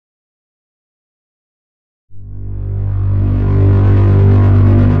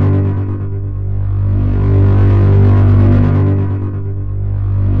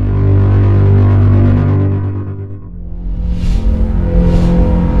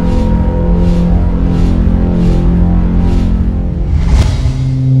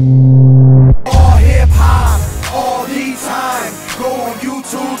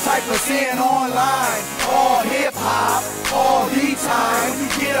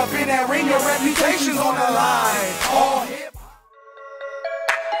that ring, your reputation's on the line. All hip.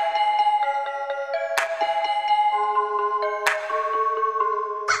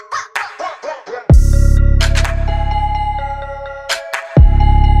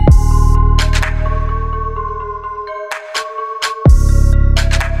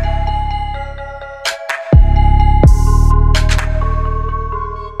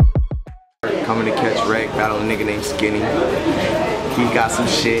 Coming to catch wreck, battle a nigga named Skinny. He got some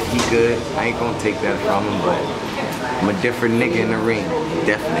shit, he good. I ain't gonna take that from him, but I'm a different nigga in the ring,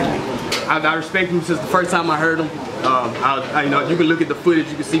 definitely. I respect him since the first time I heard him. You know, you can look at the footage,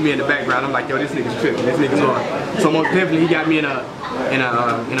 you can see me in the background. I'm like, yo, this nigga's tripping, this nigga's hard. So most definitely, he got me in a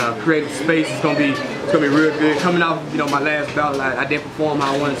creative space. It's gonna be real good. Coming off, you know, my last battle, I didn't perform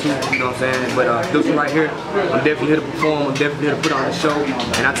how I wanted to, you know what I'm saying? But this one right here, I'm definitely here to perform. I'm definitely here to put on the show.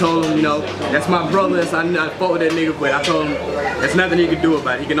 And I told him, you know, that's my brother. I fought with that nigga, but I told him there's nothing he can do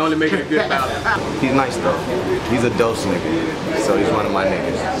about it. He can only make it a good battle. He's nice though. He's a dose nigga, so he's one of my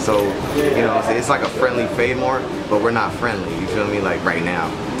niggas. So, you know, it's like a friendly fade more, but we're not friendly. You feel me? Like right now,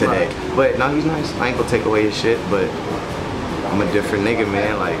 today. But no, he's nice. I ain't gonna take away his shit, but I'm a different nigga,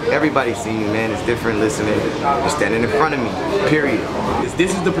 man. Like, everybody see me, man. It's different listening. You're standing in front of me, period.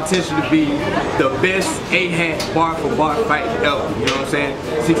 This is the potential to be the best AHAT bar for bar fight ever. You know what I'm saying?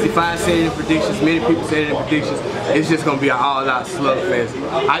 65 said it in predictions, many people said it in predictions. It's just gonna be an all-out slugfest.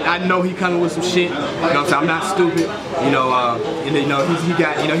 I know he coming with some shit. You know what I'm saying? I'm not stupid. You know,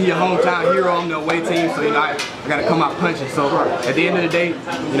 he a hometown hero on the away team, so you know I gotta come out punching. So at the end of the day,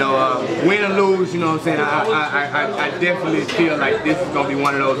 you know, win or lose, you know what I'm saying? I definitely feel like this is gonna be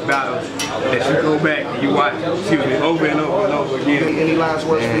one of those battles that you go back and you watch, excuse me, over and over and over again. Any last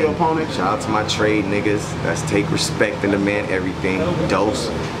words for your opponent? Shout out to my trade niggas. That's take respect and demand everything. Dose,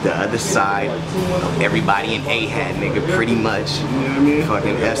 the other side, everybody in AHAT, nigga, pretty much. You know what I mean?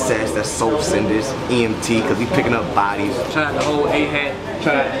 Fucking SS, that's soap senders, EMT, cause we picking up bodies. Shout out the whole AHAT,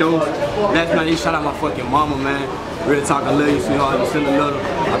 shout out Dose. Last night, shout out my fucking mama, man. Real talk, I love you, sweetheart. You still a little.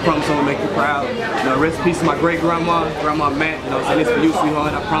 I promise I'm gonna make you proud. You know, rest in peace to my great grandma, Grandma Matt. You know what I'm saying? It's for you,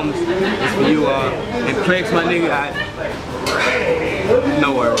 sweetheart. I promise. It's for you. And Plex, my nigga.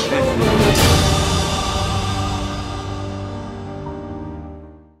 No worries.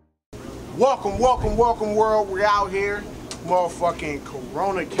 Welcome, welcome, welcome, world. We're out here, motherfucking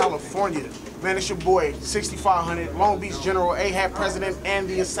Corona, California. Man, it's your boy, 6500, Long Beach General, AHAT President, and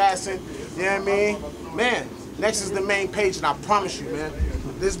the Assassin. You know what I mean? Man, next is the main page, and I promise you, man,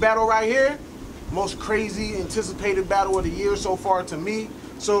 this battle right here, most crazy, anticipated battle of the year so far to me.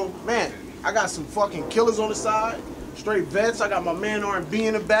 So, man, I got some fucking killers on the side, straight vets. I got my man R&B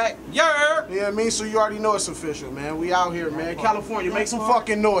in the back. Yeah! You know what I mean? So you already know it's official, man. We out here, man. California, make some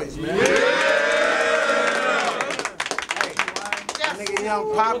fucking noise, man. Yeah! Hey, nigga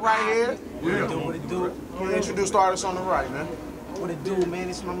Young Pop right here. What it do? Introduce the artist on the right, man. What it do, man?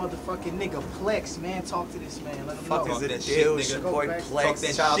 It's my motherfucking nigga Plex, man. Talk to this man. Let him Fuck know. is it a deal? Your boy Plex.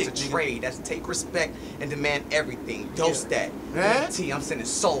 Shout out to trade. That's take respect and demand everything. Dose that. T, I'm sending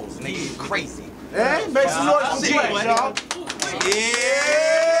souls. Nigga, you crazy. Hey, make some noise for Plex, y'all. Yeah!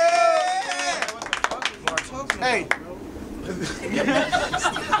 Hey.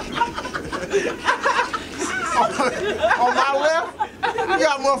 On my left, you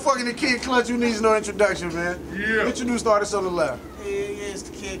got motherfucking the Kid Clutch who needs no introduction, man. Yeah. Introduce the artist on the left. Yeah, it's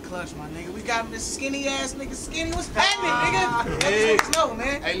the Kid Clutch, my nigga. We got this skinny ass nigga. Skinny, what's happening, nigga? Hey. Know,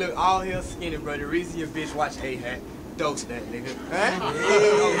 man. Hey, look, all here Skinny, bro. The reason your bitch watch AHAT, dose that, nigga.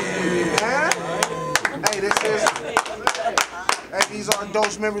 Hey, this is. Hey, these are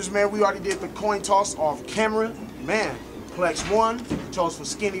Dose members, man. We already did the coin toss off camera. Man, Plex won. Chose for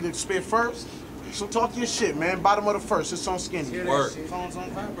Skinny to spit first. So talk your shit, man. Bottom of the first. It's on Skinny. Word. Phones on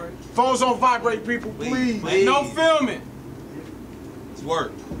vibrate. Phones on vibrate, people, please. No filming. It's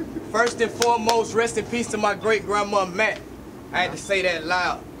work. First and foremost, rest in peace to my great grandma Matt. I had to say that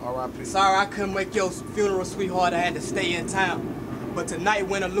loud. R.I.P. Sorry I couldn't make your funeral, sweetheart. I had to stay in town. But tonight,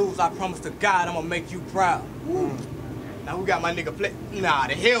 win or lose, I promise to God I'm gonna make you proud. Now we got my nigga Plex. Nah,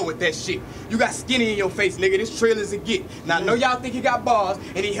 the hell with that shit. You got Skinny in your face, nigga. This trailer's a get. Now I know y'all think he got bars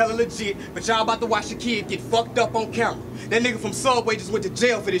and he hella legit, but y'all about to watch the kid get fucked up on camera. That nigga from Subway just went to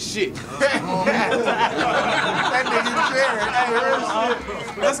jail for this shit. That nigga Jared. Hey, real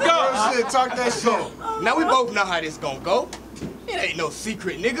shit. Let's go. Real shit. Talk that shit. Now we both know how this gonna go. It ain't no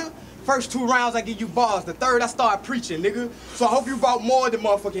secret, nigga. First 2 rounds, I give you bars. The third, I start preaching, nigga. So I hope you brought more than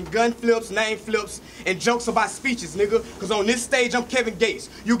motherfucking gun flips, name flips, and jokes about speeches, nigga. Cause on this stage, I'm Kevin Gates.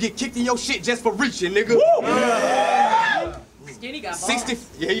 You get kicked in your shit just for reaching, nigga. Skinny got 60,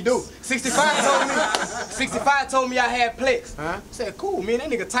 yeah, he do. 65 told me I had Plex. I said, cool, man,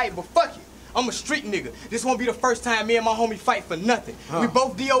 that nigga tight, but fuck it. I'm a street nigga. This won't be the first time me and my homie fight for nothing. We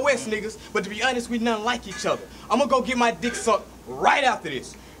both DOS niggas, but to be honest, we nothing like each other. I'm gonna go get my dick sucked right after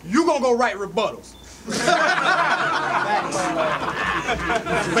this. You gonna go write rebuttals.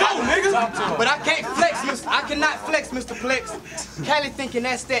 But I can't flex, I cannot flex, Mr. Plex. Cali thinking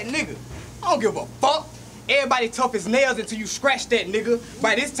that's that nigga. I don't give a fuck. Everybody tough as nails until you scratch that nigga.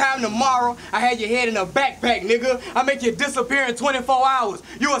 By this time tomorrow, I had your head in a backpack, nigga. I make you disappear in 24 hours.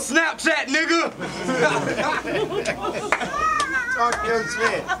 You a Snapchat, nigga. Talk your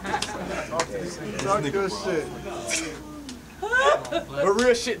shit. Talk your shit. But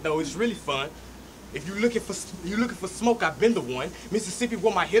real shit though, it's really fun. If you looking for smoke, I've been the one. Mississippi,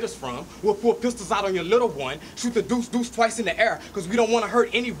 where my hitters from. We'll pull pistols out on your little one. Shoot the deuce twice in the air, cause we don't want to hurt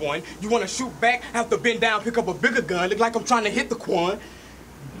anyone. You want to shoot back, have to bend down, pick up a bigger gun. Look like I'm trying to hit the quan.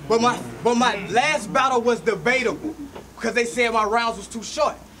 But my last battle was debatable, because they said my rounds was too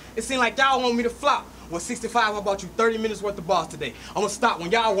short. It seemed like y'all want me to flop. Well, 65, I bought you 30 minutes worth of bars today. I'm gonna stop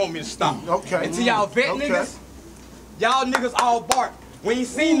when y'all want me to stop. Okay. Until y'all vet niggas, y'all niggas all bark. We ain't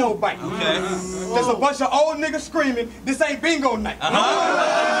seen no bite. Okay. There's a bunch of old niggas screaming, this ain't bingo night. I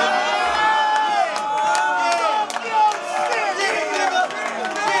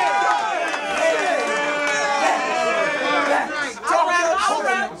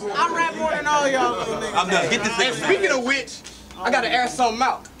rap more than all y'all little niggas. I'm done. Get this thing. And speaking of which, I gotta air something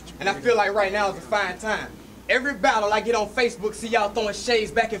out. And I feel like right now is a fine time. Every battle I get on Facebook, see y'all throwing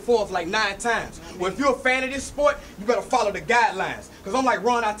shades back and forth like 9 times. Well, if you're a fan of this sport, you better follow the guidelines. Cause I'm like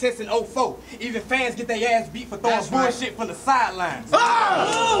Ron Artest in 04. Even fans get their ass beat for throwing bullshit from the sidelines.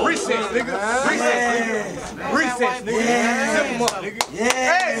 Oh! Recess, nigga. Recess, nigga. Recess, nigga. Zip them up, nigga.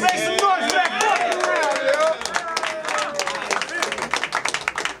 Yeah. Hey, make some noise for that fucking round,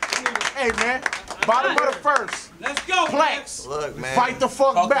 yo. Hey, man. Bottom of the first. Let's go, Plex. Look, man. Fight the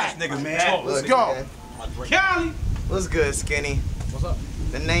fuck back. Nigga, man. Let's go. Man. Cali. What's good, Skinny? What's up?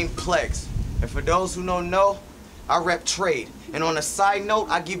 The name Plex. And for those who don't know, I rep trade. And on a side note,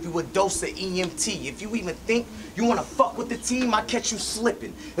 I give you a dose of EMT. If you even think you wanna fuck with the team, I catch you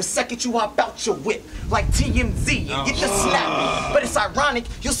slipping. The second you hop out your whip, like TMZ, and get the snap. But it's ironic,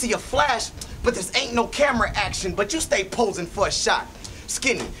 you'll see a flash, but this ain't no camera action, but you stay posing for a shot.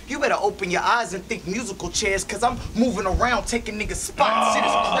 Skinny, you better open your eyes and think musical chairs, cause I'm moving around taking niggas spots. Shit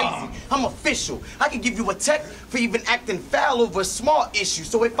is crazy. I'm official. I can give you a tech for even acting foul over a small issue.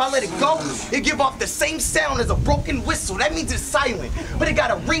 So if I let it go, it give off the same sound as a broken whistle. That means it's silent, but it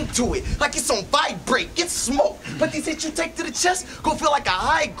got a ring to it, like it's on vibrate. Get smoked. But these hits you take to the chest gon' feel like a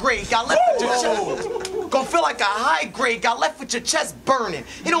high grade. Got left with your chest. Gon' feel like a high grade. Got left with your chest burning.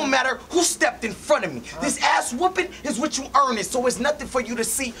 It don't matter who stepped in front of me. This ass whooping is what you earn it. So it's nothing for you to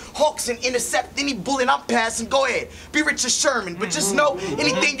see hawks and intercept any bullet I'm passing. Go ahead, be Richard Sherman, but just know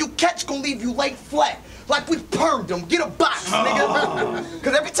anything you catch gon' leave you laid flat. Like we permed them. Get a box, nigga.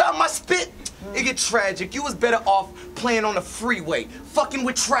 Cause every time I spit, it get tragic. You was better off playing on the freeway, fucking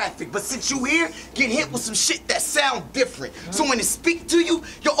with traffic. But since you here, get hit with some shit that sound different. So when it speak to you,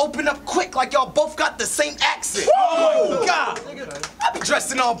 you'll open up quick like y'all both got the same accent. Oh my God. I be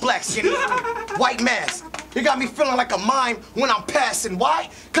dressed in all black, Skinny. White mask. You got me feeling like a mime when I'm passing. Why?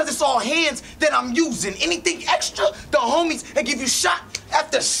 Cause it's all hands that I'm using. Anything extra, the homies, they give you shot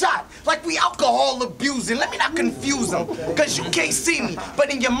after shot. Like we alcohol abusing. Let me not confuse them, cause you can't see me.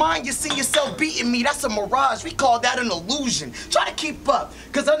 But in your mind, you see yourself beating me. That's a mirage. We call that an illusion. Try to keep up,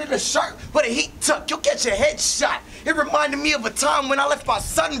 cause under the shirt with a heat tuck, you'll catch a head shot. It reminded me of a time when I left my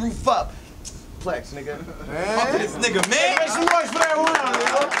sunroof up. Plex, nigga. Fuck this nigga, man. Make some noise for that round,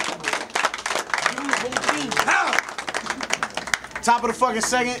 yo. Top of the fucking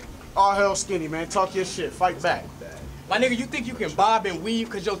second, all hell Skinny, man. Talk your shit. Fight back. My nigga, you think you can bob and weave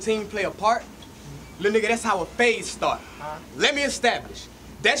cause your team play a part? Little nigga, that's how a phase start. Let me establish.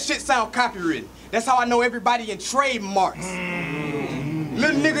 That shit sound copywritten. That's how I know everybody in trademarks.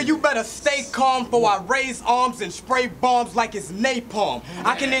 Little nigga, you better stay calm before I raise arms and spray bombs like it's napalm.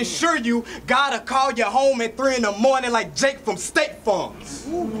 I can ensure you gotta call you home at 3 in the morning like Jake from State Farm.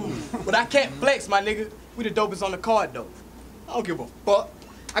 But I can't flex, my nigga. We the dopest on the card, though. I don't give a fuck.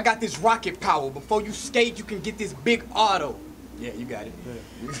 I got this rocket power. Before you skate, you can get this big auto. Yeah, you got it.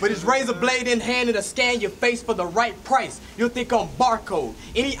 But it's razor blade in hand, it'll scan your face for the right price. You'll think I'm barcode.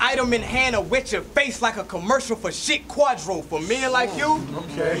 Any item in hand will wet your face like a commercial for shit Quadro. For men like you,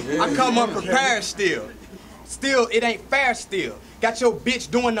 I come unprepared still. Still, it ain't fair still. Got your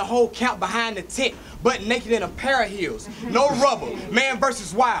bitch doing the whole count behind the tent, butt naked in a pair of heels. No rubber, man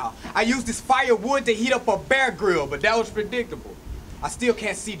versus wild. I used this firewood to heat up a bear grill, but that was predictable. I still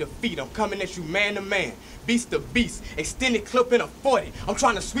can't see defeat. I'm coming at you man to man, beast to beast, extended clip in a 40. I'm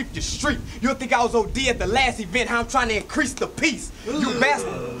trying to sweep your street. You'll think I was OD at the last event, how I'm trying to increase the peace.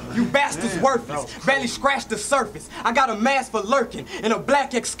 You bastards worthless, barely scratched the surface. I got a mask for lurking and a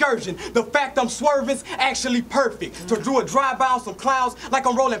black excursion. The fact I'm swerving's actually perfect. To drew a drive-by on some clowns like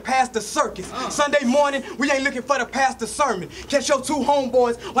I'm rolling past the circus. Sunday morning, we ain't looking for the pastor sermon. Catch your two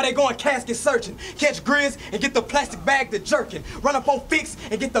homeboys while they going casket searching. Catch Grizz and get the plastic bag to jerking. Run up on Fix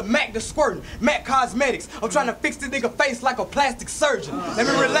and get the Mac to squirting. Mac Cosmetics, I'm trying to fix this nigga face like a plastic surgeon. Let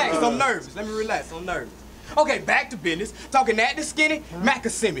me relax, I'm nervous. Let me relax, I'm nervous. Okay, back to business. Talking at the skinny,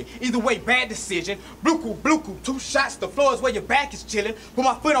 Macasimi. Either way, bad decision. Bluku, 2 shots, the floor is where your back is chilling. Put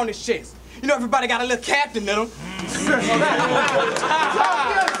my foot on his chest. You know everybody got a little captain in them.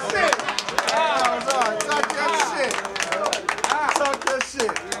 Talk that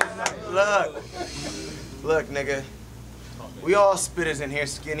shit. Look, nigga. We all spitters in here,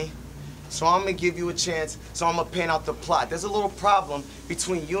 Skinny. So I'm gonna give you a chance, so I'm gonna paint out the plot. There's a little problem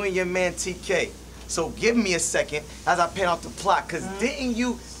between you and your man TK. So give me a second as I paint out the plot, cause didn't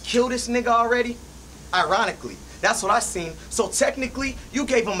you kill this nigga already? Ironically, that's what I seen. So technically, you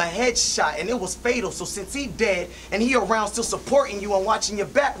gave him a headshot and it was fatal. So since he dead and he around still supporting you and watching your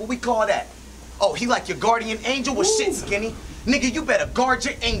back, what we call that? Oh, he like your guardian angel? Well, shit, Skinny. Nigga, you better guard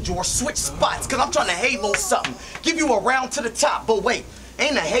your angel or switch spots, cause I'm trying to halo something. Give you a round to the top, but wait.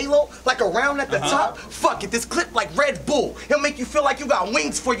 Ain't a halo like a round at the top? Fuck it, this clip like Red Bull. He'll make you feel like you got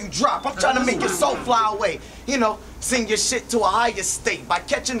wings before you drop. I'm trying to make your soul fly away. You know, sing your shit to a higher state by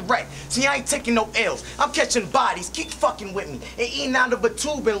catching wreck. See, I ain't taking no L's. I'm catching bodies. Keep fucking with me. And eating out of a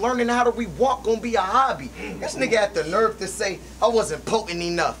tube and learning how to re-walk gonna be a hobby. This nigga had the nerve to say I wasn't potent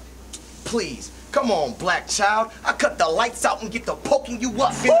enough. Please. Come on, black child. I cut the lights out and get to poking you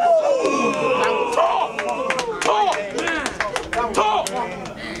up. Talk!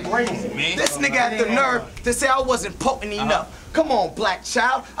 This nigga had the nerve to say I wasn't potent enough. Come on, black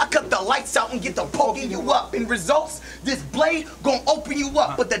child. I cut the lights out and get to poking you up. In results, this blade gonna open you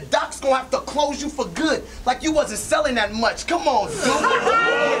up, but the doc's gonna have to close you for good, like you wasn't selling that much. Come on, dude.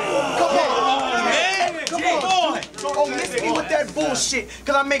 Come on. Oh, miss me with that bullshit,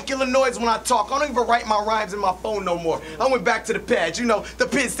 cause I make killer noise when I talk. I don't even write my rhymes in my phone no more. I went back to the pad, you know, the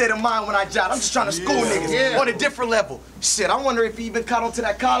pin state of mind when I jot. I'm just trying to school niggas on a different level. Shit, I wonder if he even caught on to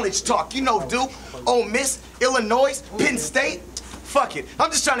that college talk. You know, dude, Ole Miss, Illinois, Penn State. Fuck it, I'm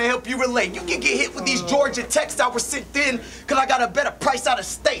just trying to help you relate. You can get hit with these Georgia texts that were sent in cause I got a better price out of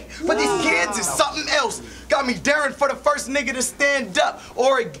state. But these kids is something else. Got me daring for the first nigga to stand up.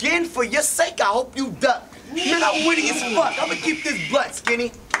 Or again, for your sake, I hope you duck. You're not witty as fuck. I'ma keep this blunt,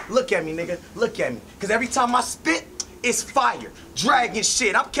 Skinny. Look at me, nigga, look at me. Cause every time I spit, it's fire. Dragging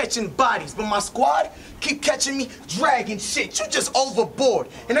shit, I'm catching bodies. But my squad keep catching me dragging shit. You just overboard.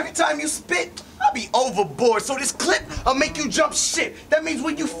 And every time you spit, I'll be overboard. So this clip, I'll make you jump shit. That means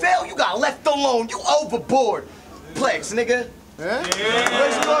when you fail, you got left alone. You overboard. Plex, nigga. Yeah? Make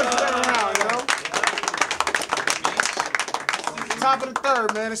some noise for that round, you know? Top of the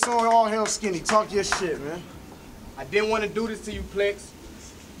third, man. It's on all hell Skinny. Talk your shit, man. I didn't want to do this to you, Plex.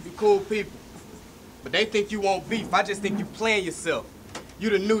 You cool people. But they think you want beef. I just think you playing yourself.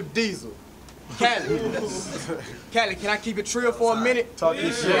 You the new Diesel. Cali. Cali, can I keep it real for a minute? Talk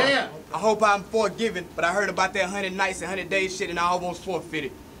your shit. Yeah. I hope I'm forgiven, but I heard about that 100 nights and 100 days shit and I almost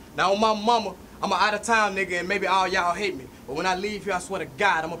forfeited. Now on my mama, I'm an out of town nigga and maybe all y'all hate me. But when I leave here, I swear to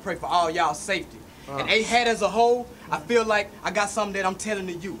God, I'm gonna pray for all y'all safety. And AHAT as a whole, I feel like I got something that I'm telling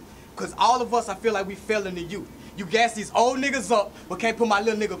to you. Cause all of us, I feel like we failing the youth. You gas these old niggas up, but can't put my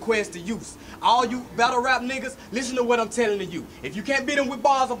little nigga Quest to use. All you battle rap niggas, listen to what I'm telling to you. If you can't beat them with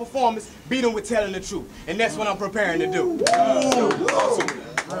bars or performance, beat them with telling the truth. And that's what I'm preparing to do. Little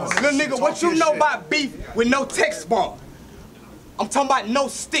nigga, what you know about beef with no text bar? I'm talking about no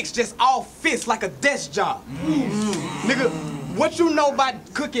sticks, just all fists like a desk job. Nigga, what you know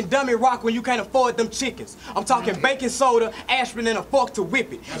about cooking dummy rock when you can't afford them chickens? I'm talking baking soda, aspirin, and a fork to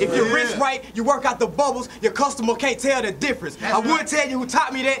whip it. If your wrist right, you work out the bubbles, your customer can't tell the difference. I would tell you who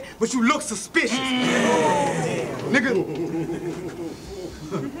taught me that, but you look suspicious.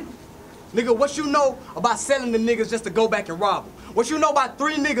 Nigga, what you know about selling the niggas just to go back and rob them? What you know about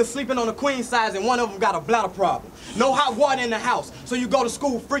 3 niggas sleeping on the queen size and one of them got a bladder problem? No hot water in the house, so you go to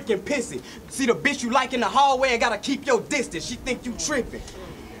school freaking pissy. See the bitch you like in the hallway and gotta keep your distance. She think you tripping.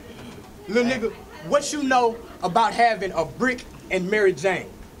 Little nigga, what you know about having a Brick and Mary Jane?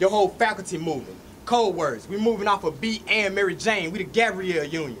 Your whole faculty moving. Code words, we moving off of B and Mary Jane. We the Gabrielle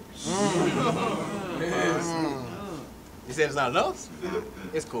Union. You said it's not enough?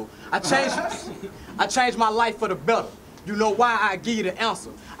 It's cool. I changed my life for the better. You know why? I give you the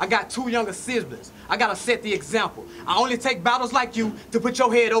answer. I got 2 younger siblings. I gotta set the example. I only take battles like you to put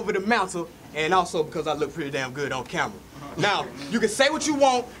your head over the mantle, and also because I look pretty damn good on camera. Now, you can say what you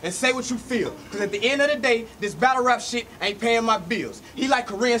want and say what you feel, because at the end of the day, this battle rap shit ain't paying my bills. He like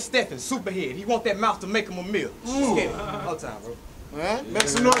Korean Stephen, superhead. He want that mouth to make him a meal. Let's get it. All time, bro. Man, make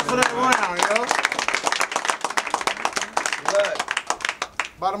some noise for that round, yo.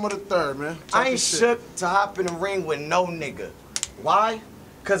 Look, Bottom of the third, man. I ain't shook to hop in the ring with no nigga. Why?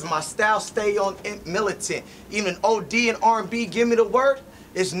 Cause my style stay on militant. Even OD and R&B give me the word.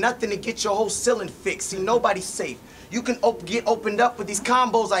 It's nothing to get your whole ceiling fixed. See, nobody's safe. You can get opened up with these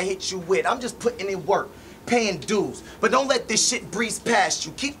combos I hit you with. I'm just putting in work, paying dues. But don't let this shit breeze past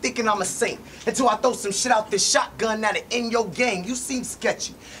you. Keep thinking I'm a saint until I throw some shit out this shotgun that'll end your game. You seem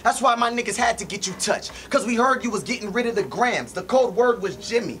sketchy. That's why my niggas had to get you touched. Cause we heard you was getting rid of the grams. The code word was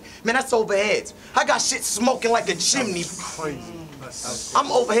Jimmy. Man, that's overheads. I got shit smoking like a chimney. I'm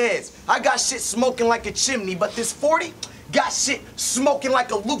overheads. I got shit smoking like a chimney, but this 40 got shit smoking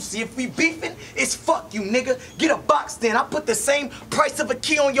like a Lucy. If we beefing, it's fuck you, nigga. Get a box then. I put the same price of a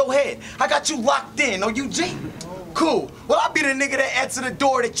key on your head. I got you locked in. Oh, you G? Cool. Well, I'll be the nigga that answer the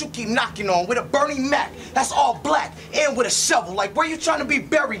door that you keep knocking on with a Bernie Mac that's all black and with a shovel. Like, where you trying to be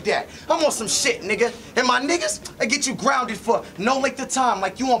buried at? I'm on some shit, nigga. And my niggas, I get you grounded for no length of time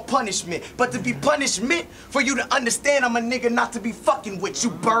like you on punishment. But to be punishment, for you to understand I'm a nigga not to be fucking with, you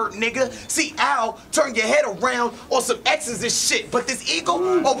bird nigga. See, Al, turn your head around on some X's and shit. But this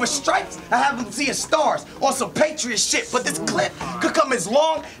eagle over stripes, I have him seeing stars on some Patriot shit. But this clip could come as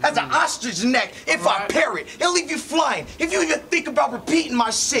long as an ostrich neck if I pair it. It'll leave you flying if you even think about repeating my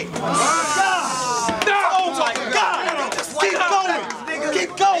shit. Oh my God! Keep going,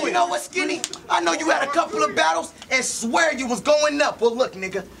 keep going. You know what, Skinny? I know you had a couple of battles and swear you was going up. Well, look,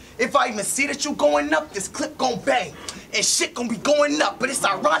 nigga, if I even see that you going up, this clip gon' bang. And shit gon' be going up. But it's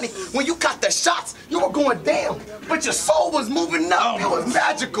ironic, when you got the shots, you were going down. But your soul was moving up. It was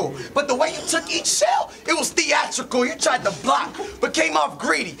magical. But the way you took each shell, it was theatrical. You tried to block, but came off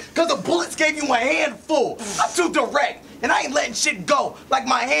greedy. Cause the bullets gave you a handful. I'm too direct, and I ain't letting shit go. Like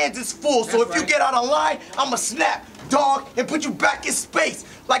my hands is full. So if you get out of line, I'ma snap, dog, and put you back in space.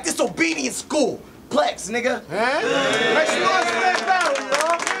 Like this obedience school. Plex, nigga. Make some noise for that battle,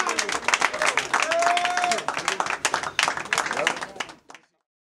 y'all.